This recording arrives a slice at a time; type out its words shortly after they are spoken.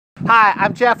Hi,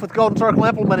 I'm Jeff with Golden Circle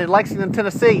Implement in Lexington,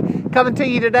 Tennessee, coming to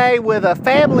you today with a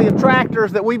family of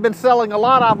tractors that we've been selling a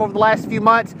lot of over the last few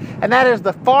months, and that is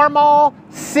the Farmal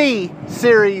C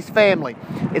series family.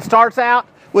 It starts out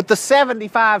with the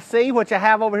 75C, which I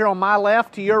have over here on my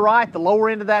left to your right, the lower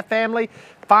end of that family.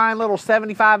 Fine little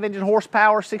 75 engine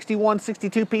horsepower, 61,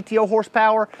 62 PTO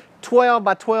horsepower, 12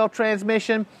 by 12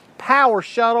 transmission, power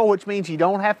shuttle, which means you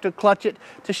don't have to clutch it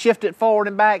to shift it forward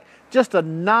and back. Just a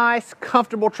nice,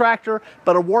 comfortable tractor,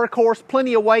 but a workhorse,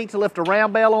 plenty of weight to lift a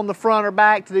round bale on the front or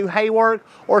back to do hay work,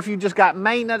 or if you just got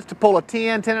maintenance to pull a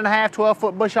 10, 10 and a half,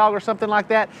 12-foot bush hog or something like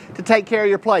that to take care of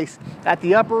your place. At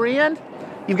the upper end,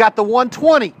 you've got the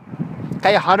 120.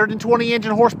 Okay, 120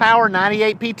 engine horsepower,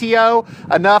 98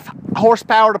 PTO, enough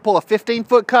horsepower to pull a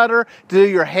 15-foot cutter, to do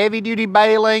your heavy-duty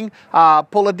baling,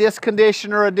 pull a disc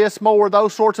conditioner, a disc mower,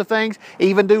 those sorts of things,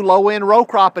 even do low-end row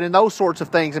cropping and those sorts of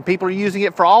things. And people are using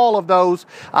it for all of those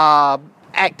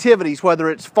activities,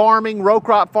 whether it's farming, row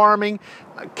crop farming,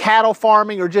 cattle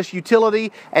farming, or just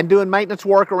utility and doing maintenance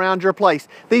work around your place.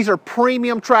 These are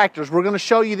premium tractors. We're going to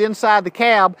show you the inside of the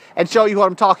cab and show you what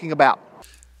I'm talking about.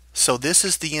 So this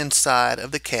is the inside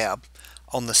of the cab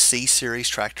on the C series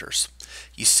tractors.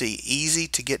 You see easy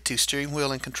to get to steering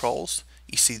wheel and controls.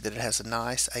 You see that it has a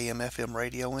nice AM/FM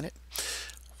radio in it.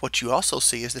 What you also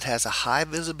see is that it has a high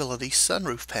visibility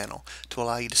sunroof panel to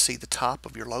allow you to see the top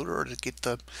of your loader or to get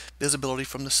the visibility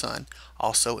from the sun.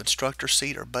 Also instructor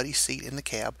seat or buddy seat in the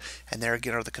cab, and there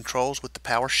again are the controls with the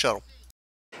power shuttle.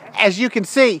 As you can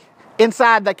see,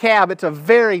 inside the cab, it's a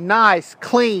very nice,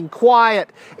 clean, quiet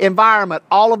environment.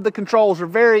 All of the controls are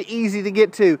very easy to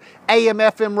get to.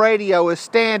 AM/FM radio is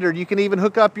standard. You can even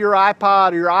hook up your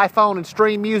iPod or your iPhone and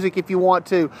stream music if you want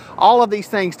to. All of these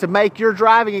things to make your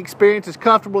driving experience as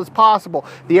comfortable as possible.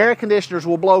 The air conditioners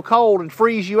will blow cold and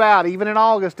freeze you out, even in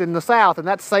August in the South, and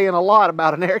that's saying a lot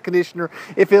about an air conditioner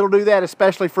if it'll do that,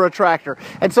 especially for a tractor.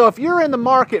 And so if you're in the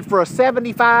market for a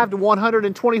 75 to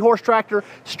 120 horse tractor,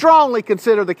 strongly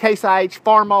consider the Case IH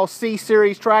Farmal C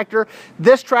series tractor.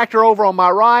 This tractor over on my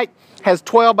right has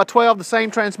 12 by 12, the same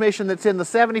transmission that's in the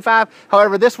 75.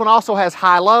 However, this one also has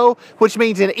high-low, which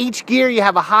means in each gear you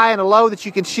have a high and a low that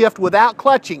you can shift without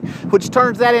clutching, which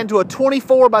turns that into a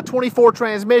 24 by 24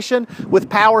 transmission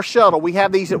with power shuttle. We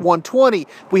have these at 120,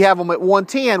 we have them at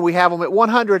 110, we have them at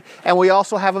 100, and we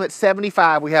also have them at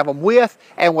 75. We have them with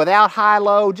and without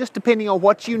high-low, just depending on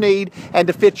what you need and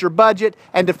to fit your budget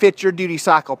and to fit your duty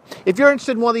cycle. If you're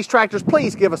interested in one of these tractors,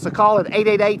 please give us a call at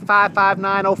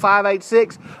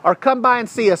 888-559-0586 or come by and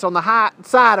see us on the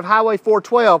side of Highway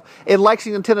 412 in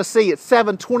Lexington, Tennessee at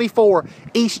 724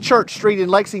 East Church Street in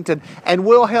Lexington, and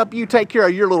we'll help you take care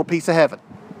of your little piece of heaven.